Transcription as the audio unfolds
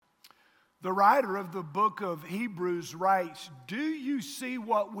The writer of the book of Hebrews writes, "Do you see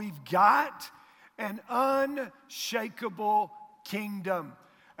what we've got? An unshakable kingdom.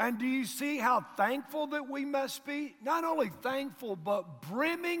 And do you see how thankful that we must be? Not only thankful, but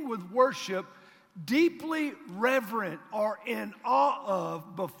brimming with worship, deeply reverent or in awe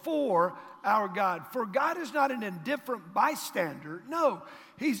of before our God. For God is not an indifferent bystander. No,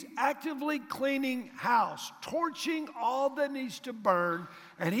 He's actively cleaning house, torching all that needs to burn,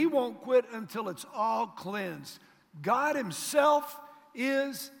 and He won't quit until it's all cleansed. God Himself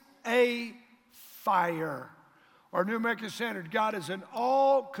is a fire." Or New American Standard, God is an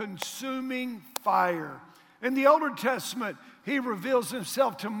all-consuming fire. In the Old Testament, He reveals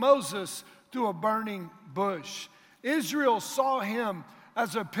Himself to Moses through a burning bush. Israel saw Him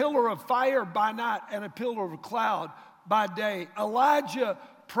as a pillar of fire by night and a pillar of cloud by day. Elijah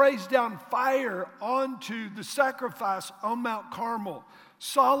prays down fire onto the sacrifice on Mount Carmel.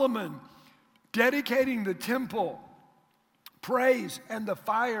 Solomon, dedicating the temple, prays, and the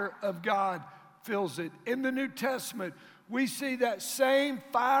fire of God fills it. In the New Testament, we see that same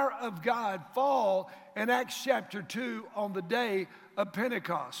fire of God fall in Acts chapter 2 on the day of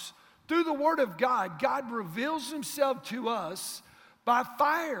Pentecost. Through the Word of God, God reveals Himself to us by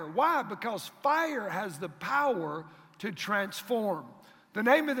fire. Why? Because fire has the power to transform. The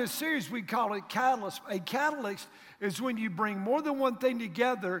name of this series, we call it Catalyst. A catalyst is when you bring more than one thing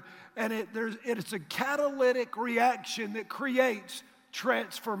together, and it's a catalytic reaction that creates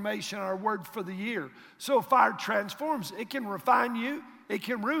transformation, our word for the year. So fire transforms. It can refine you. It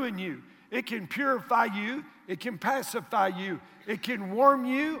can ruin you. It can purify you. It can pacify you. It can warm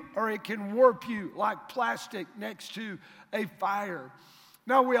you, or it can warp you like plastic next to a fire.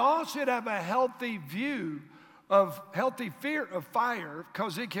 Now, we all should have a healthy fear of fire,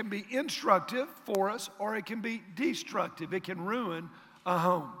 because it can be instructive for us, or it can be destructive. It can ruin a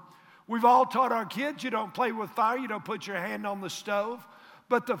home. We've all taught our kids, you don't play with fire, you don't put your hand on the stove.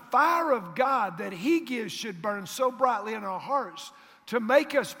 But the fire of God that He gives should burn so brightly in our hearts to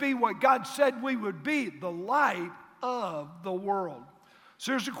make us be what God said we would be, the light of the world.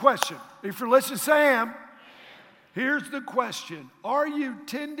 So here's the question. If you're listening, say I am. Here's the question. Are you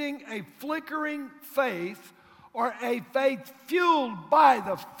tending a flickering faith, or a faith fueled by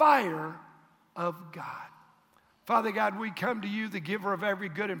the fire of God? Father God, we come to You, the giver of every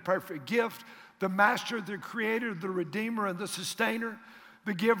good and perfect gift, the master, the creator, the redeemer, and the sustainer,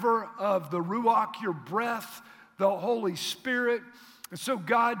 the giver of the Ruach, Your breath, the Holy Spirit. And so,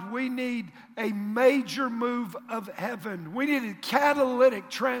 God, we need a major move of heaven. We need a catalytic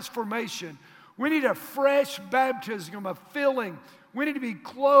transformation. We need a fresh baptism, a filling. We need to be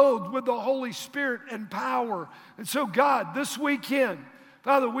clothed with the Holy Spirit and power. And so, God, this weekend,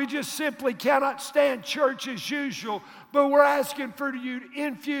 Father, we just simply cannot stand church as usual, but we're asking for You to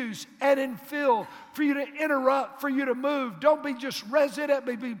infuse and infill, for You to interrupt, for You to move. Don't be just resident,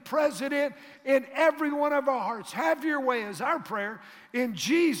 but be present in every one of our hearts. Have Your way is our prayer in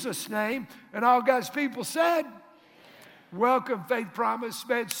Jesus' name. And all God's people said, welcome, Faith Promise.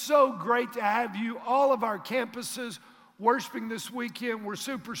 Man, it's so great to have you, all of our campuses, worshiping this weekend. We're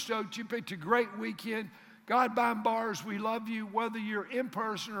super stoked. You picked a great weekend. God behind bars, we love you. Whether you're in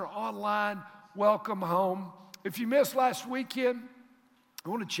person or online, welcome home. If you missed last weekend, I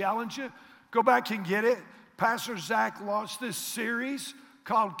want to challenge you. Go back and get it. Pastor Zach launched this series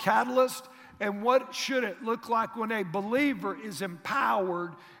called Catalyst. And what should it look like when a believer is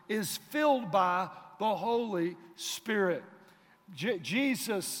empowered, is filled by the Holy Spirit?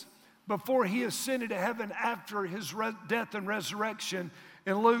 Jesus, before He ascended to heaven after His death and resurrection,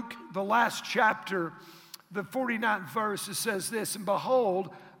 in Luke, the last chapter, the 49th verse, it says this, "And behold,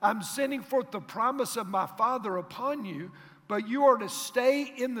 I'm sending forth the promise of my Father upon you, but you are to stay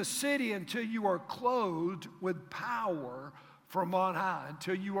in the city until you are clothed with power from on high,"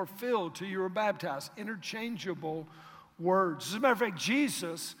 until you are filled, till you are baptized. Interchangeable words. As a matter of fact,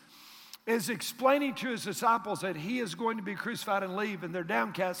 Jesus is explaining to His disciples that He is going to be crucified and leave, and they're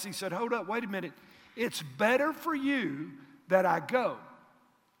downcast. He said, hold up, wait a minute. It's better for you that I go,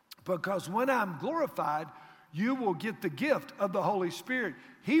 because when I'm glorified, you will get the gift of the Holy Spirit.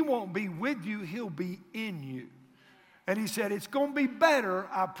 He won't be with you, He'll be in you. And He said, it's going to be better,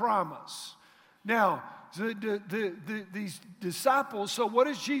 I promise. Now, these disciples, so what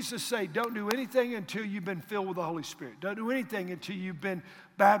does Jesus say? Don't do anything until you've been filled with the Holy Spirit. Don't do anything until you've been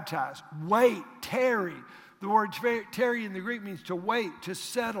baptized. Wait, tarry. The word tarry in the Greek means to wait, to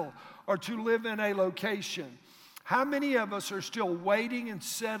settle, or to live in a location. How many of us are still waiting and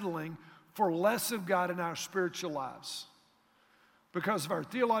settling for less of God in our spiritual lives? Because of our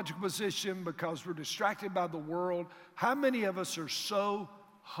theological position, because we're distracted by the world. How many of us are so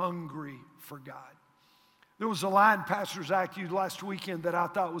hungry for God. There was a line Pastor Zach used last weekend that I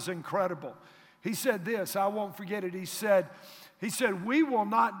thought was incredible. He said this, I won't forget it. He said, we will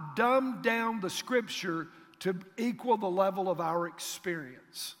not dumb down the Scripture to equal the level of our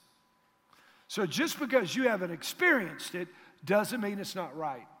experience. So just because you haven't experienced it doesn't mean it's not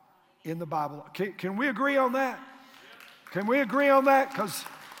right in the Bible. Can we agree on that? Can we agree on that? Because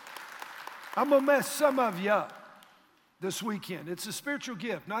I'm going to mess some of you up this weekend. It's a spiritual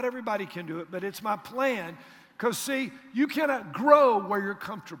gift. Not everybody can do it, but it's my plan. Because, see, you cannot grow where you're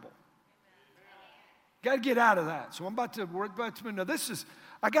comfortable. Got to get out of that. So we're about to move. Now,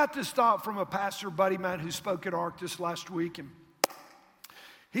 I got this thought from a pastor buddy of mine who spoke at ARC this last week. And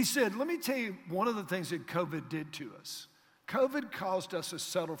he said, let me tell you one of the things that COVID did to us. COVID caused us to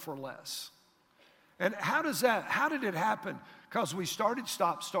settle for less. And how did it happen? Because we started,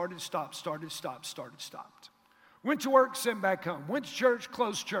 stopped. Went to work, sent back home. Went to church,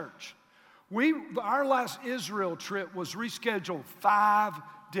 closed church. Our last Israel trip was rescheduled 5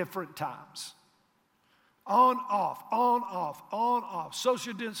 different times. On, off,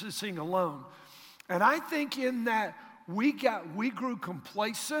 social distancing alone. And I think in that we grew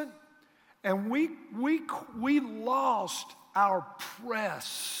complacent and we lost our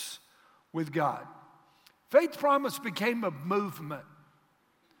press with God. Faith Promise became a movement,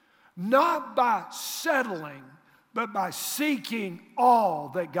 not by settling, but by seeking all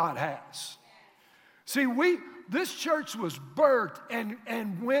that God has. See, this church was birthed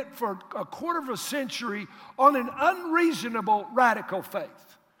and went for a quarter of a century on an unreasonable, radical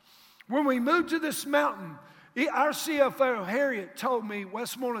faith. When we moved to this mountain, our CFO, Harriet, told me,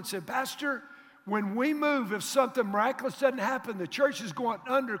 Westmoreland said, Pastor, when we move, if something miraculous doesn't happen, the church is going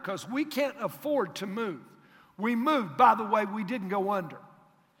under because we can't afford to move. We moved. By the way, we didn't go under.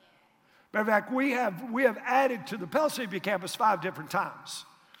 In fact, we have added to the Pellissippi campus 5 different times.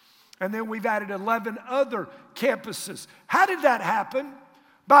 And then we've added 11 other campuses. How did that happen?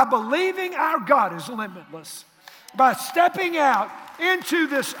 By believing our God is limitless. By stepping out into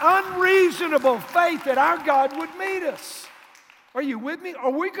this unreasonable faith that our God would meet us. Are you with me?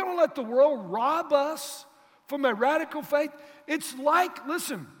 Are we going to let the world rob us from a radical faith? It's like,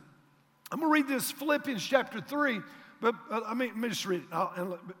 listen, I'm going to read this Philippians chapter 3, but let me just read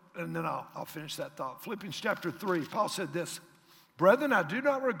it, and then I'll finish that thought. Philippians chapter 3, Paul said this, Brethren, I do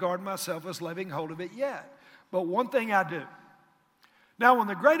not regard myself as laying hold of it yet, but one thing I do. Now, when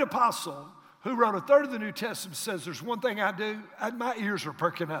the great apostle who wrote a third of the New Testament says there's one thing I do, my ears are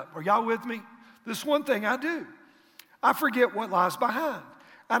perking up. Are y'all with me? This one thing I do. I forget what lies behind,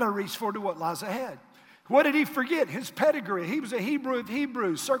 and I reach forward to what lies ahead. What did he forget? His pedigree. He was a Hebrew of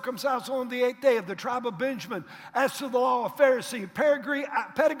Hebrews, circumcised on the 8th day of the tribe of Benjamin. As to the law of Pharisee, pedigree,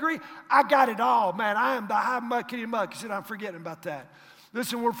 I got it all. Man, I am the high muckety muck. He said, I'm forgetting about that.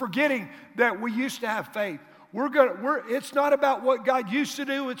 Listen, we're forgetting that we used to have faith. It's not about what God used to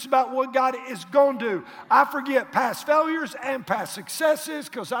do. It's about what God is going to do. I forget past failures and past successes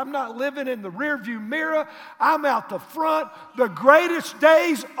because I'm not living in the rearview mirror. I'm out the front. The greatest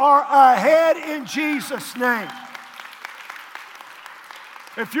days are ahead in Jesus' name.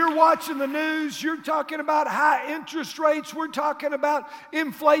 If you're watching the news, you're talking about high interest rates. We're talking about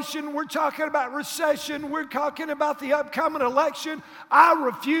inflation. We're talking about recession. We're talking about the upcoming election. I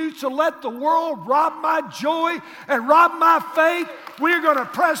refuse to let the world rob my joy and rob my faith. We're going to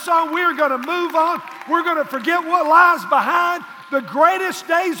press on. We're going to move on. We're going to forget what lies behind. The greatest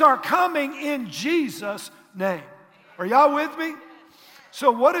days are coming in Jesus' name. Are y'all with me? So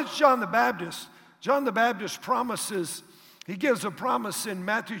what is John the Baptist? John the Baptist promises. He gives a promise in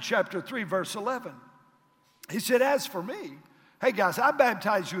Matthew chapter 3, verse 11. He said, as for me, hey guys, I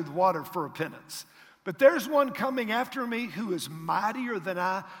baptize you with water for repentance. But there's one coming after me who is mightier than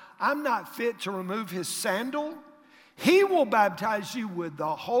I. I'm not fit to remove his sandal. He will baptize you with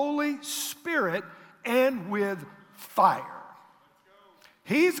the Holy Spirit and with fire.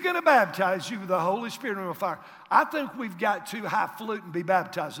 He's going to baptize you with the Holy Spirit and with fire. I think we've got to highfalutin and be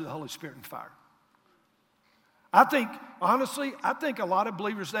baptized with the Holy Spirit and fire. I think a lot of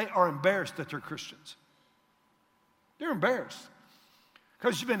believers today are embarrassed that they're Christians. They're embarrassed.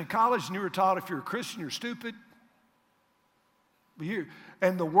 Because you've been in college and you were taught if you're a Christian, you're stupid.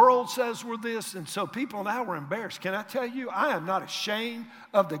 And the world says we're this, and so people now are embarrassed. Can I tell you, I am not ashamed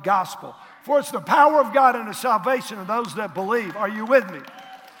of the gospel. For it's the power of God and the salvation of those that believe. Are you with me?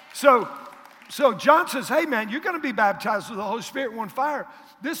 So John says, hey man, you're going to be baptized with the Holy Spirit and with fire.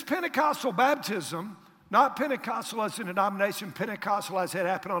 This Pentecostal baptism, not Pentecostal as a denomination, Pentecostal as it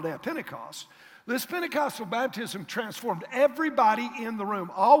happened on the day of Pentecost. This Pentecostal baptism transformed everybody in the room.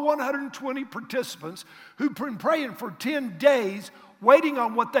 All 120 participants who've been praying for 10 days waiting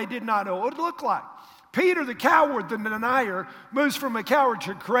on what they did not know what it would look like. Peter, the coward, the denier, moves from a coward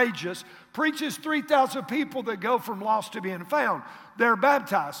to courageous, preaches 3,000 people that go from lost to being found. They're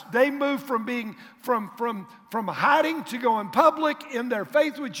baptized. They move from being from hiding to going public in their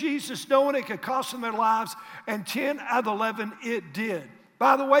faith with Jesus, knowing it could cost them their lives, and 10 out of 11 it did.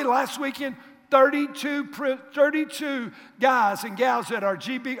 By the way, last weekend, 32 guys and gals at our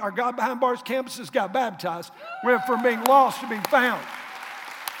God Behind Bars campuses got baptized, went from being lost to being found.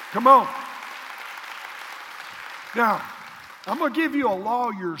 Come on. Now, I'm going to give you a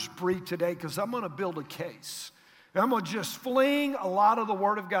lawyer's brief today because I'm going to build a case. And I'm going to just fling a lot of the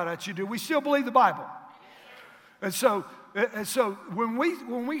Word of God at you. Do we still believe the Bible? And so when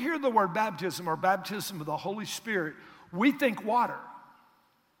we hear the word baptism or baptism of the Holy Spirit, we think water.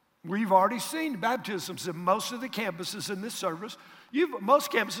 We've already seen baptisms in most of the campuses in this service.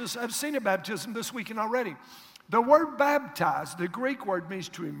 Most campuses have seen a baptism this weekend already. The word baptize, the Greek word, means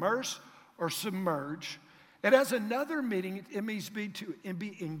to immerse or submerge. It has another meaning. It means to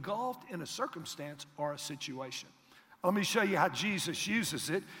be engulfed in a circumstance or a situation. Let me show you how Jesus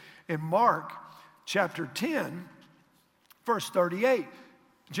uses it in Mark chapter 10, verse 38.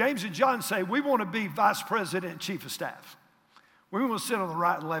 James and John say, we want to be vice president and chief of staff. We want to sit on the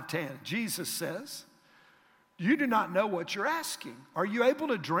right and left hand. Jesus says, you do not know what you're asking. Are you able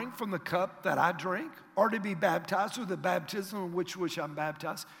to drink from the cup that I drink, or to be baptized with the baptism in which I'm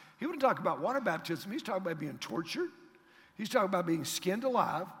baptized? He wouldn't talk about water baptism. He's talking about being tortured. He's talking about being skinned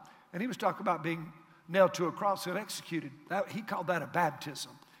alive. And he was talking about being nailed to a cross and executed. He called that a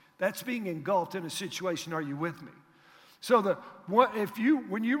baptism. That's being engulfed in a situation. Are you with me? So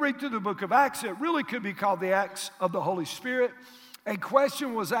when you read through the book of Acts, it really could be called the Acts of the Holy Spirit. A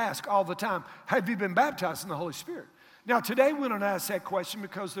question was asked all the time, have you been baptized in the Holy Spirit? Now today we don't ask that question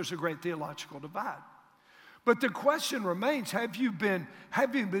because there's a great theological divide. But the question remains, have you been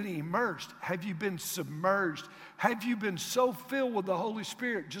immersed? Have you been submerged? Have you been so filled with the Holy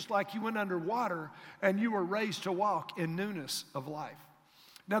Spirit, just like you went underwater and you were raised to walk in newness of life?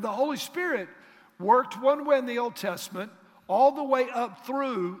 Now, the Holy Spirit worked one way in the Old Testament, all the way up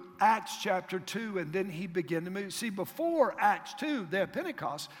through Acts chapter 2, and then he began to move. See, before Acts 2, the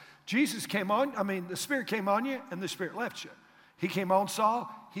Pentecost, the Spirit came on you, and the Spirit left you. He came on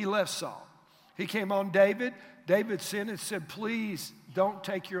Saul, he left Saul. He came on David. David sinned and said, please don't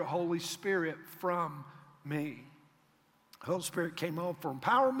take your Holy Spirit from me. The Holy Spirit came on for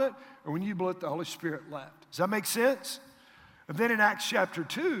empowerment, and when you blew it, the Holy Spirit left. Does that make sense? And then in Acts chapter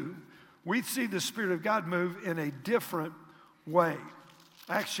 2, we see the Spirit of God move in a different way.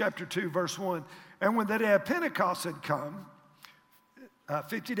 Acts chapter 2, verse 1. And when the day of Pentecost had come,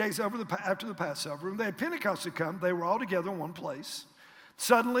 50 days after the Passover, when the day of Pentecost had come, they were all together in one place.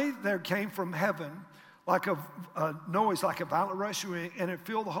 Suddenly, there came from heaven like a noise, like a violent rushing wind, and it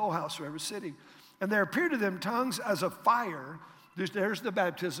filled the whole house where they were sitting. And there appeared to them tongues as of fire. There's the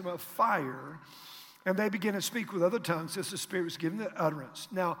baptism of fire. And they began to speak with other tongues as the Spirit was giving the utterance.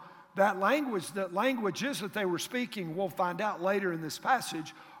 Now, that languages that they were speaking, we'll find out later in this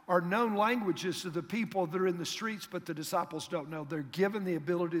passage, are known languages to the people that are in the streets, but the disciples don't know. They're given the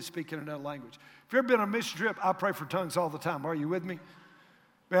ability to speak in another language. If you've ever been on a mission trip, I pray for tongues all the time. Are you with me?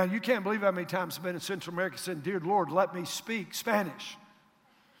 Man, you can't believe how many times I've been in Central America saying, dear Lord, let me speak Spanish.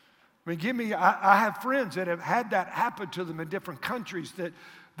 I have friends that have had that happen to them in different countries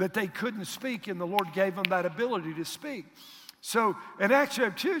that they couldn't speak, and the Lord gave them that ability to speak. So in Acts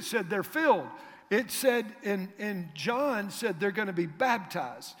chapter 2, it said they're filled. It said in John said they're going to be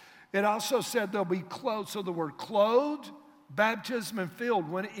baptized. It also said they'll be clothed. So the word clothed, baptism, and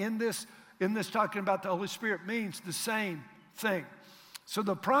filled, when in this talking about the Holy Spirit, means the same thing. So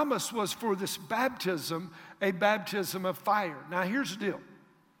the promise was for this baptism, a baptism of fire. Now here's the deal.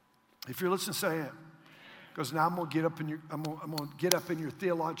 If you're listening, say amen. Because now I'm going to get up in your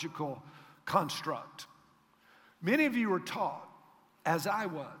theological construct. Many of you were taught, as I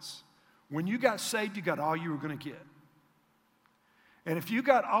was, when you got saved, you got all you were going to get. And if you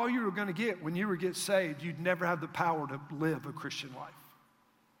got all you were going to get when you were get saved, you'd never have the power to live a Christian life.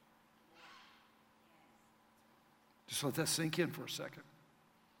 Just let that sink in for a second.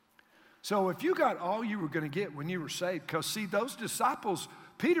 So if you got all you were going to get when you were saved, because see, those disciples,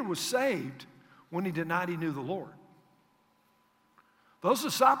 Peter was saved when he denied he knew the Lord. Those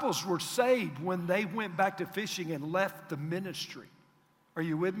disciples were saved when they went back to fishing and left the ministry. Are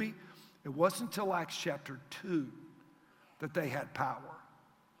you with me? It wasn't until Acts chapter 2 that they had power.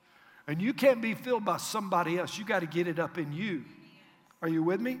 And you can't be filled by somebody else. You got to get it up in you. Are you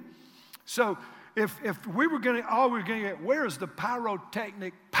with me? So if we were going to get, where is the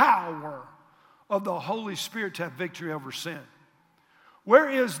pyrotechnic power of the Holy Spirit to have victory over sin? Where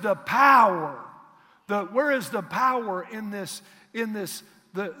is the power? Where is the power in this,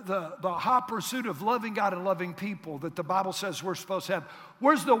 the hot pursuit of loving God and loving people that the Bible says we're supposed to have?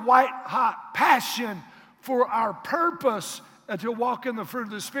 Where's the white hot passion for our purpose to walk in the fruit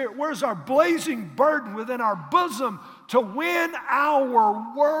of the Spirit? Where's our blazing burden within our bosom to win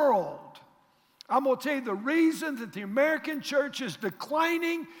our world? I'm going to tell you the reason that the American church is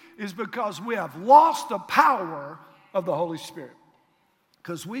declining is because we have lost the power of the Holy Spirit.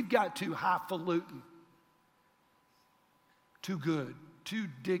 Because we've got too highfalutin, too good, too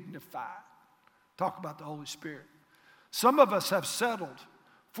dignified. Talk about the Holy Spirit. Some of us have settled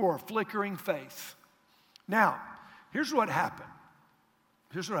for a flickering faith. Now, here's what happened.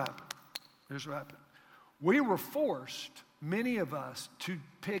 We were forced, many of us, to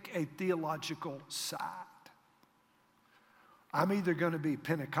pick a theological side. I'm either going to be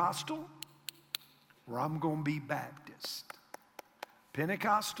Pentecostal or I'm going to be Baptist.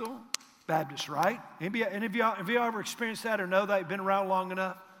 Pentecostal, Baptist, right? Any of y'all, have you ever experienced that or know that? You've been around long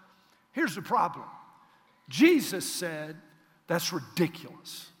enough? Here's the problem. Jesus said that's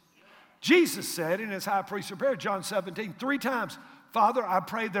ridiculous. Jesus said in his high priestly prayer, John 17, 3 times, Father, I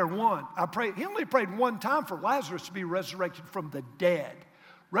pray they're one. He only prayed one time for Lazarus to be resurrected from the dead.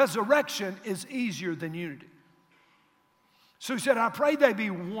 Resurrection is easier than unity. So he said, I pray they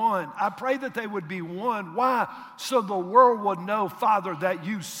be one. I pray that they would be one. Why? So the world would know, Father, that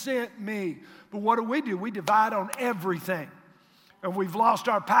you sent me. But what do? We divide on everything. And we've lost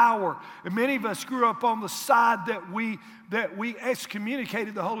our power. And many of us grew up on the side that we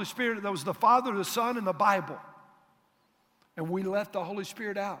excommunicated the Holy Spirit. That was the Father, the Son, and the Bible. And we left the Holy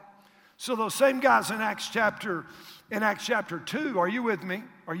Spirit out. So those same guys in Acts chapter 2, are you with me?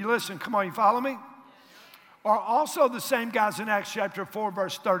 Are you listening? Come on, you follow me? Are also the same guys in Acts chapter 4,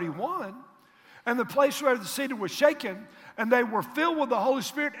 verse 31. And the place where the cedar was shaken, and they were filled with the Holy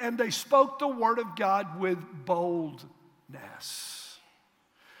Spirit, and they spoke the word of God with boldness.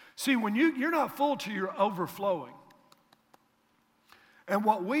 See, when you're not full till you're overflowing. And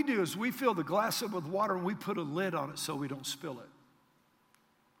what we do is we fill the glass up with water and we put a lid on it so we don't spill it.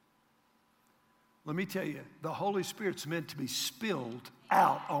 Let me tell you, the Holy Spirit's meant to be spilled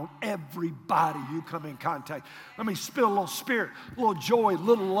out on everybody you come in contact. Let me spill a little spirit, a little joy, a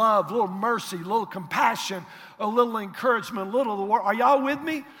little love, a little mercy, a little compassion, a little encouragement, a little of the word. Are y'all with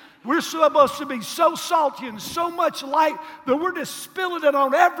me? We're supposed to be so salty and so much light that we're just spilling it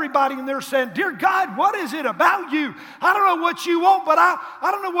on everybody, and they're saying, Dear God, what is it about you? I don't know what you want, but I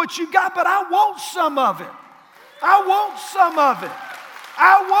don't know what you got, but I want some of it. I want some of it.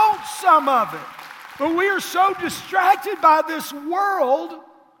 I want some of it. But we are so distracted by this world,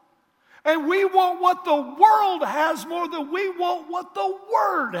 and we want what the world has more than we want what the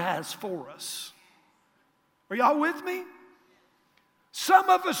Word has for us. Are y'all with me? Some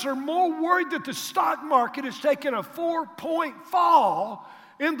of us are more worried that the stock market has taken a 4-point fall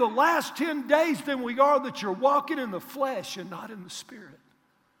in the last 10 days than we are that you're walking in the flesh and not in the Spirit.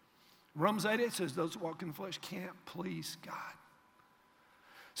 Romans 8 says those who walk in the flesh can't please God.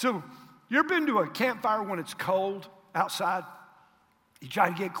 So, you ever been to a campfire when it's cold outside? You try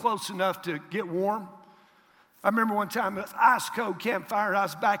to get close enough to get warm. I remember one time it was ice cold campfire, and I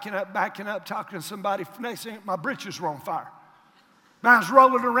was backing up, talking to somebody. Next thing, my britches were on fire. And I was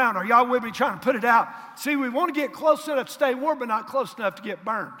rolling around. Are y'all with me trying to put it out? See, we want to get close enough to stay warm, but not close enough to get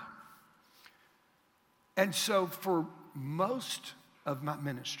burned. And so for most of my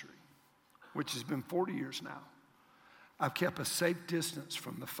ministry, which has been 40 years now, I've kept a safe distance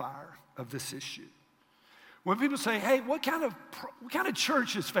from the fire of this issue. When people say, hey, what kind of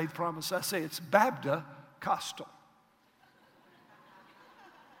church is Faith Promise? I say it's Baptist-costal.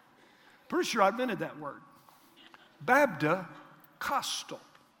 Pretty sure I invented that word. Baptist-costal.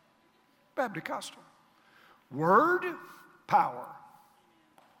 Baptist-costal. Word, power.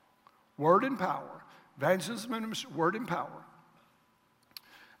 Word and power. Evangelism and ministry, word and power.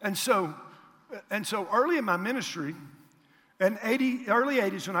 And so early in my ministry, in early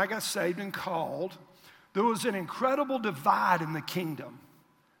 80s, when I got saved and called, there was an incredible divide in the kingdom,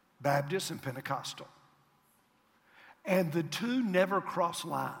 Baptist and Pentecostal. And the two never cross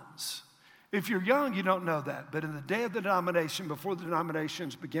lines. If you're young, you don't know that. But in the day of the denomination, before the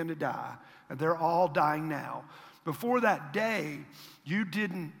denominations begin to die, and they're all dying now, before that day, you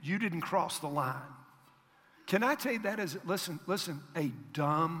didn't cross the line. Can I tell you that is, listen, a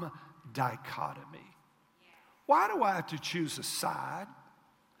dumb dichotomy. Why do I have to choose a side?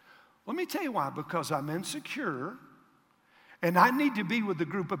 Let me tell you why. Because I'm insecure, and I need to be with a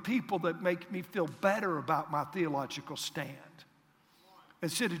group of people that make me feel better about my theological stand.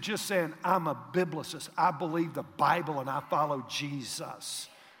 instead of just saying, I'm a biblicist. I believe the Bible and I follow Jesus.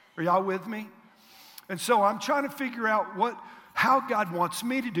 Are y'all with me? And so I'm trying to figure out how God wants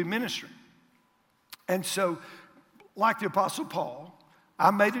me to do ministry. And so, like the Apostle Paul,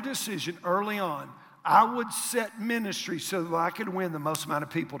 I made a decision early on. I would set ministry so that I could win the most amount of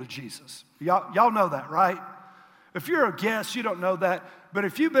people to Jesus. Y'all know that, right? If you're a guest, you don't know that. But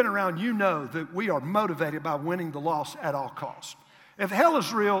if you've been around, you know that we are motivated by winning the lost at all costs. If hell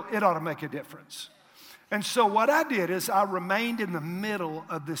is real, it ought to make a difference. And so what I did is I remained in the middle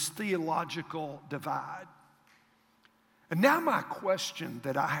of this theological divide. And now my question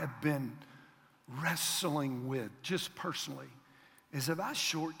that I have been wrestling with, just personally, is have I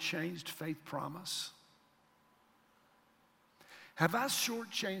shortchanged faith promise? Have I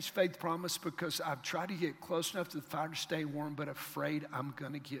shortchanged faith promise because I've tried to get close enough to the fire to stay warm, but afraid I'm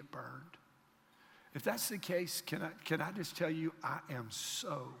going to get burned? If that's the case, can I just tell you, I am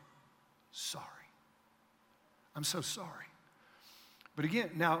so sorry. I'm so sorry. But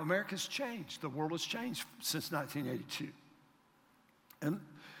again, now America's changed. The world has changed since 1982. And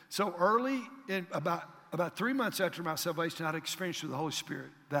so early, in about 3 months after my salvation, I had an experience with the Holy Spirit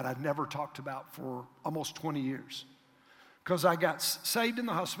that I'd never talked about for almost 20 years. Because I got saved in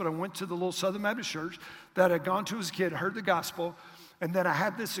the hospital. I went to the little Southern Baptist church that I'd gone to as a kid, heard the gospel, and then I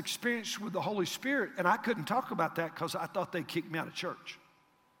had this experience with the Holy Spirit, and I couldn't talk about that because I thought they'd kick me out of church.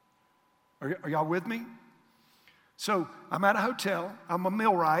 Are y'all with me? So I'm at a hotel. I'm a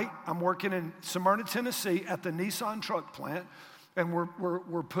millwright. I'm working in Smyrna, Tennessee at the Nissan truck plant, and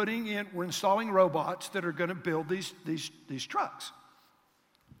we're installing robots that are going to build these trucks.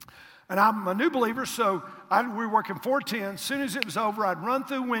 And I'm a new believer, so we were working 410. As soon as it was over, I'd run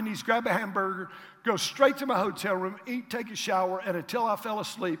through Wendy's, grab a hamburger, go straight to my hotel room, eat, take a shower, and until I fell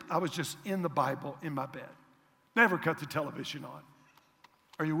asleep, I was just in the Bible in my bed. Never cut the television on.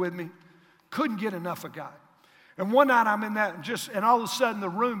 Are you with me? Couldn't get enough of God. And one night I'm in that, and all of a sudden the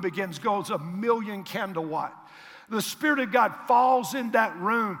room goes a million candle watt. The Spirit of God falls in that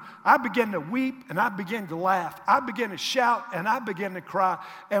room. I began to weep and I began to laugh. I began to shout and I began to cry.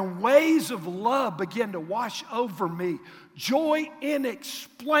 And waves of love began to wash over me. Joy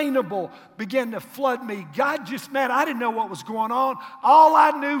inexplainable began to flood me. God I didn't know what was going on. All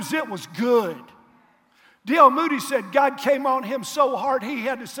I knew is it was good. D.L. Moody said God came on him so hard he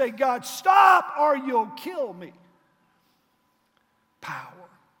had to say, God, stop or you'll kill me. Power.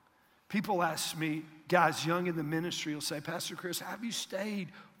 People ask me, guys young in the ministry will say, Pastor Chris, have you stayed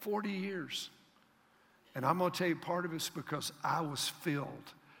 40 years? And I'm going to tell you part of it's because I was filled,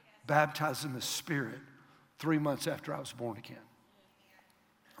 baptized in the Spirit 3 months after I was born again.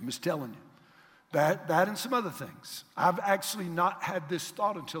 I'm just telling you. That and some other things. I've actually not had this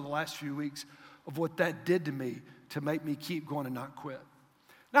thought until the last few weeks of what that did to me to make me keep going and not quit.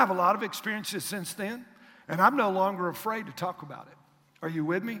 Now, I have a lot of experiences since then, and I'm no longer afraid to talk about it. Are you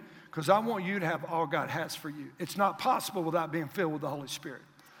with me? Because I want you to have all God has for you. It's not possible without being filled with the Holy Spirit.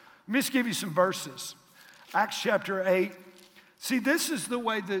 Let me just give you some verses. Acts chapter 8. See, this is the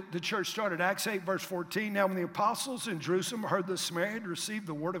way the church started. Acts 8, verse 14. Now, when the apostles in Jerusalem heard that Samaria had received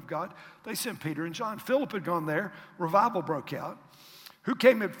the word of God, they sent Peter and John. Philip had gone there. Revival broke out. Who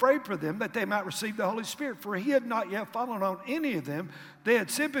came and prayed for them that they might receive the Holy Spirit. For he had not yet fallen on any of them. They had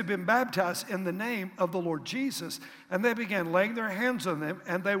simply been baptized in the name of the Lord Jesus. And they began laying their hands on them,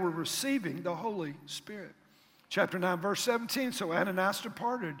 and they were receiving the Holy Spirit. Chapter 9, verse 17. So Ananias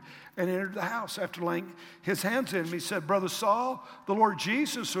departed and entered the house. After laying his hands on him, he said, Brother Saul, the Lord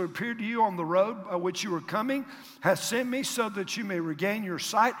Jesus, who appeared to you on the road by which you were coming, has sent me so that you may regain your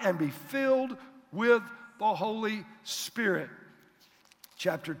sight and be filled with the Holy Spirit.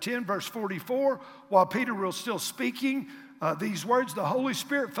 Chapter 10, verse 44, while Peter was still speaking these words, the Holy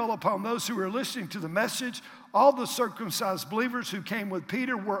Spirit fell upon those who were listening to the message. All the circumcised believers who came with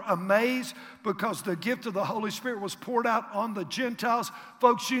Peter were amazed because the gift of the Holy Spirit was poured out on the Gentiles.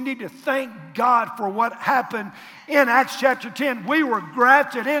 Folks, you need to thank God for what happened in Acts chapter 10. We were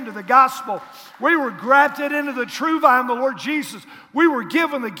grafted into the gospel. We were grafted into the true vine, the Lord Jesus. We were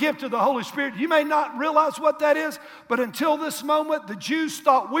given the gift of the Holy Spirit. You may not realize what that is, but until this moment, the Jews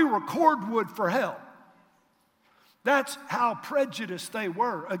thought we were cordwood for hell. That's how prejudiced they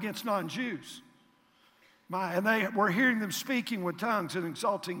were against non-Jews. And they were hearing them speaking with tongues and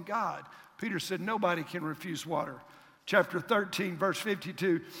exalting God. Peter said, nobody can refuse water. Chapter 13, verse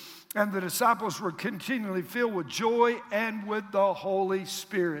 52, and the disciples were continually filled with joy and with the Holy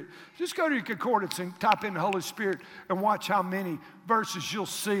Spirit. Just go to your concordance and type in the Holy Spirit and watch how many verses you'll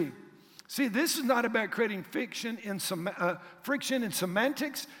see. See, this is not about creating friction in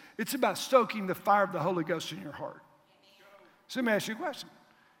semantics. It's about stoking the fire of the Holy Ghost in your heart. So let me ask you a question.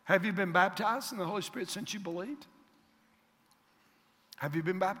 Have you been baptized in the Holy Spirit since you believed? Have you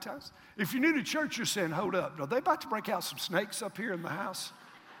been baptized? If you're new to church, you're saying, hold up, are they about to break out some snakes up here in the house?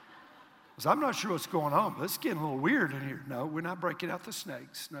 Because I'm not sure what's going on, but it's getting a little weird in here. No, we're not breaking out the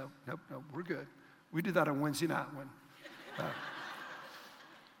snakes. No, we're good. We did that on Wednesday night when...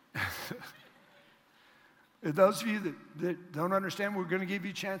 Those of you that don't understand, we're going to give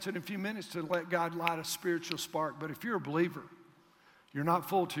you a chance in a few minutes to let God light a spiritual spark. But if you're a believer, you're not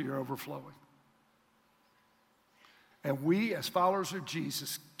full till you're overflowing. And we, as followers of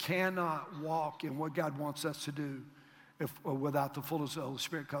Jesus, cannot walk in what God wants us to do without the fullness of the Holy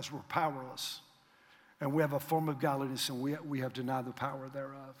Spirit, because we're powerless. And we have a form of godliness, and we have denied the power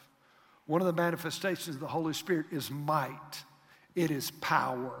thereof. One of the manifestations of the Holy Spirit is might. It is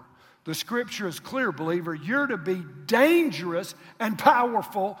power. The scripture is clear, believer. You're to be dangerous and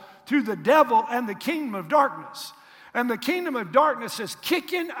powerful to the devil and the kingdom of darkness. And the kingdom of darkness is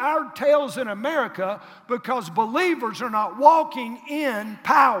kicking our tails in America because believers are not walking in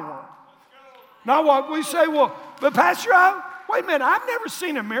power. Now what we say, well, but Pastor, wait a minute, I've never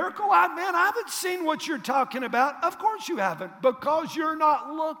seen a miracle. I haven't seen what you're talking about. Of course you haven't, because you're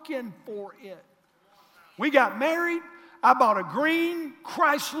not looking for it. We got married. I bought a green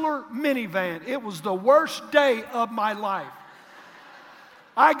Chrysler minivan. It was the worst day of my life.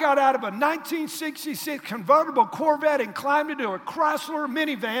 I got out of a 1966 convertible Corvette and climbed into a Chrysler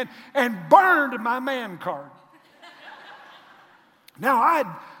minivan and burned my man card. Now,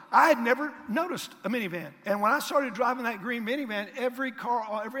 I had never noticed a minivan. And when I started driving that green minivan, every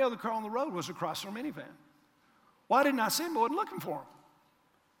other car on the road was a Chrysler minivan. Why didn't I see them? I wasn't looking for them.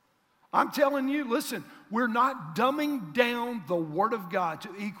 I'm telling you, listen, we're not dumbing down the Word of God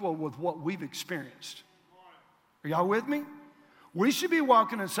to equal with what we've experienced. Are y'all with me? We should be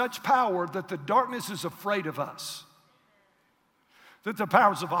walking in such power that the darkness is afraid of us. That the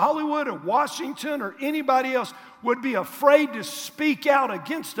powers of Hollywood or Washington or anybody else would be afraid to speak out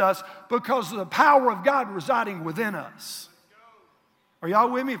against us because of the power of God residing within us. Are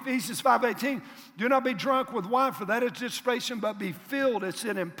y'all with me? Ephesians 5:18. Do not be drunk with wine, for that is dissipation, but be filled. It's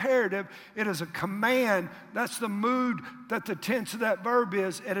an imperative. It is a command. That's the mood that the tense of that verb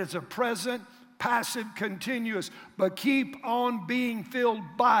is. It is a present, passive, continuous. But keep on being filled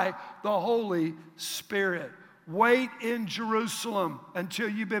by the Holy Spirit. Wait in Jerusalem until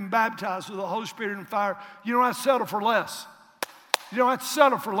you've been baptized with the Holy Spirit and fire. You don't have to settle for less. You don't have to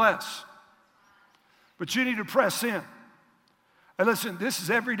settle for less. But you need to press in. And listen, this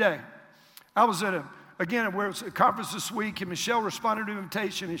is every day. I was at a conference this week, and Michelle responded to an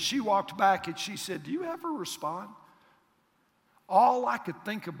invitation, and she walked back and she said, do you ever respond? All I could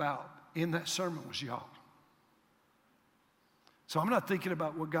think about in that sermon was y'all. So I'm not thinking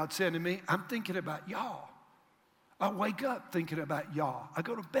about what God said to me. I'm thinking about y'all. I wake up thinking about y'all. I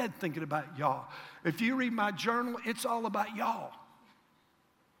go to bed thinking about y'all. If you read my journal, it's all about y'all.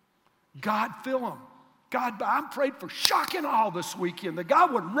 God, fill them. God, I'm prayed for shock and awe this weekend, that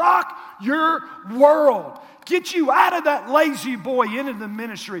God would rock your world, get you out of that lazy boy into the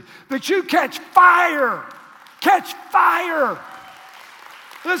ministry, that you catch fire. Catch fire.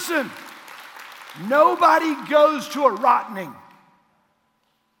 Listen, nobody goes to a rottening.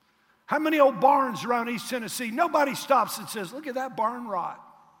 How many old barns around East Tennessee? Nobody stops and says, look at that barn rot.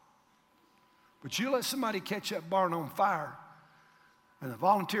 But you let somebody catch that barn on fire, and the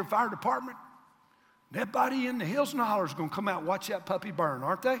volunteer fire department, everybody in the hills and hollers is going to come out and watch that puppy burn,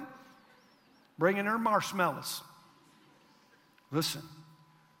 aren't they? Bringing their marshmallows. Listen,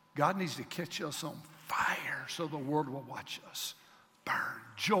 God needs to catch us on fire so the world will watch us burn.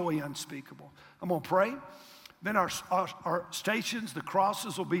 Joy unspeakable. I'm going to pray. Then our stations, the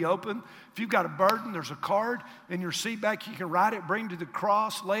crosses will be open. If you've got a burden, there's a card in your seat back. You can write it, bring it to the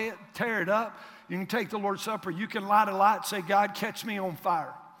cross, lay it, tear it up. You can take the Lord's Supper. You can light a light, say, God, catch me on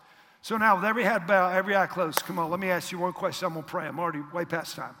fire. So now with every head bowed, every eye closed, come on, let me ask you one question. I'm going to pray. I'm already way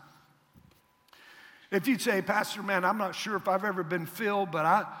past time. If you'd say, Pastor, man, I'm not sure if I've ever been filled,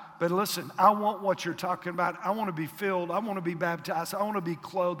 but listen, I want what you're talking about. I want to be filled. I want to be baptized. I want to be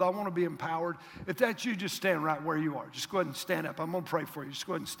clothed. I want to be empowered. If that's you, just stand right where you are. Just go ahead and stand up. I'm going to pray for you. Just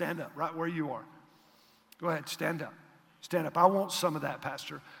go ahead and stand up right where you are. Go ahead, stand up. Stand up. I want some of that,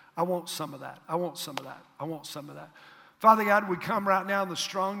 Pastor. I want some of that. I want some of that. I want some of that. Father God, we come right now in the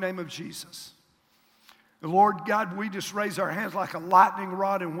strong name of Jesus. And Lord God, we just raise our hands like a lightning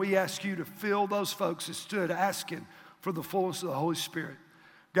rod, and we ask you to fill those folks that stood asking for the fullness of the Holy Spirit.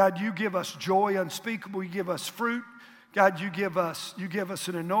 God, you give us joy unspeakable. You give us fruit. God, you give us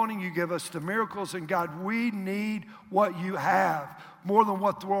an anointing, you give us the miracles, and God, we need what you have more than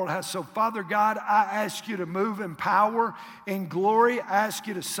what the world has. So, Father God, I ask you to move in power, in glory. I ask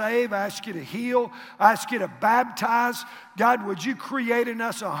you to save. I ask you to heal. I ask you to baptize. God, would you create in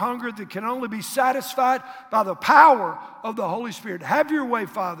us a hunger that can only be satisfied by the power of the Holy Spirit? Have your way,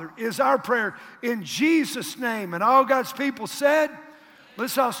 Father, is our prayer in Jesus' name. And all God's people said,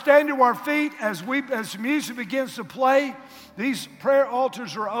 let's all stand to our feet as music begins to play. These prayer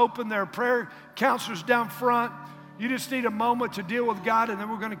altars are open. There are prayer counselors down front. You just need a moment to deal with God, and then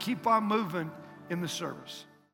we're going to keep on moving in the service.